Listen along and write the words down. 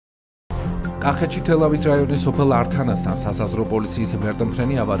კახეთში თელავის რაიონის სოფელ ართანასთან სასაზღვრო პოლიციის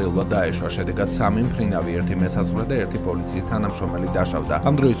ვერტმფრენი ავარიულად დაეშვა, შედეგად 3 მფრინავი, 1 მესაზღვრე და 1 პოლიციის თანამშრომელი დაშავდა.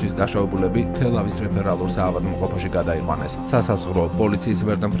 ამ დროისთვის დაშავებულები თელავის რეფერალურ საავადმყოფოში გადაიყვანეს. სასაზღვრო პოლიციის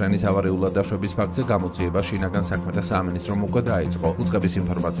ვერტმფრენის ავარიულად დაშვების ფაქტზე გამოძიება შინაგან საქმეთა სამინისტრომ უკვე დაიწყო. უწყების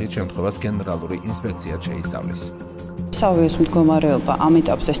ინფორმაციით შემთხვევას გენერალური ინსპექცია შეისწავლის. სამივეს მდგომარეობა ამ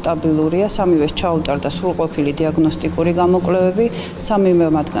ეტაპზე სტაბილურია, სამივეს ჩაუტარდა სრულყოფილი დიაგნოსტიკური გამოკვლევები, სამივე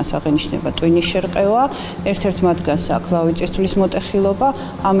მათგანს აღენიშნება ტვინის შერყევა, ერთ-ერთ მათგანს აქვს ლავიწისძვლის მოტეხილობა,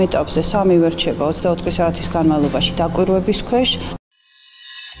 ამ ეტაპზე სამივე რჩება 24 საათის განმავლობაში დაკვირვების ქვეშ.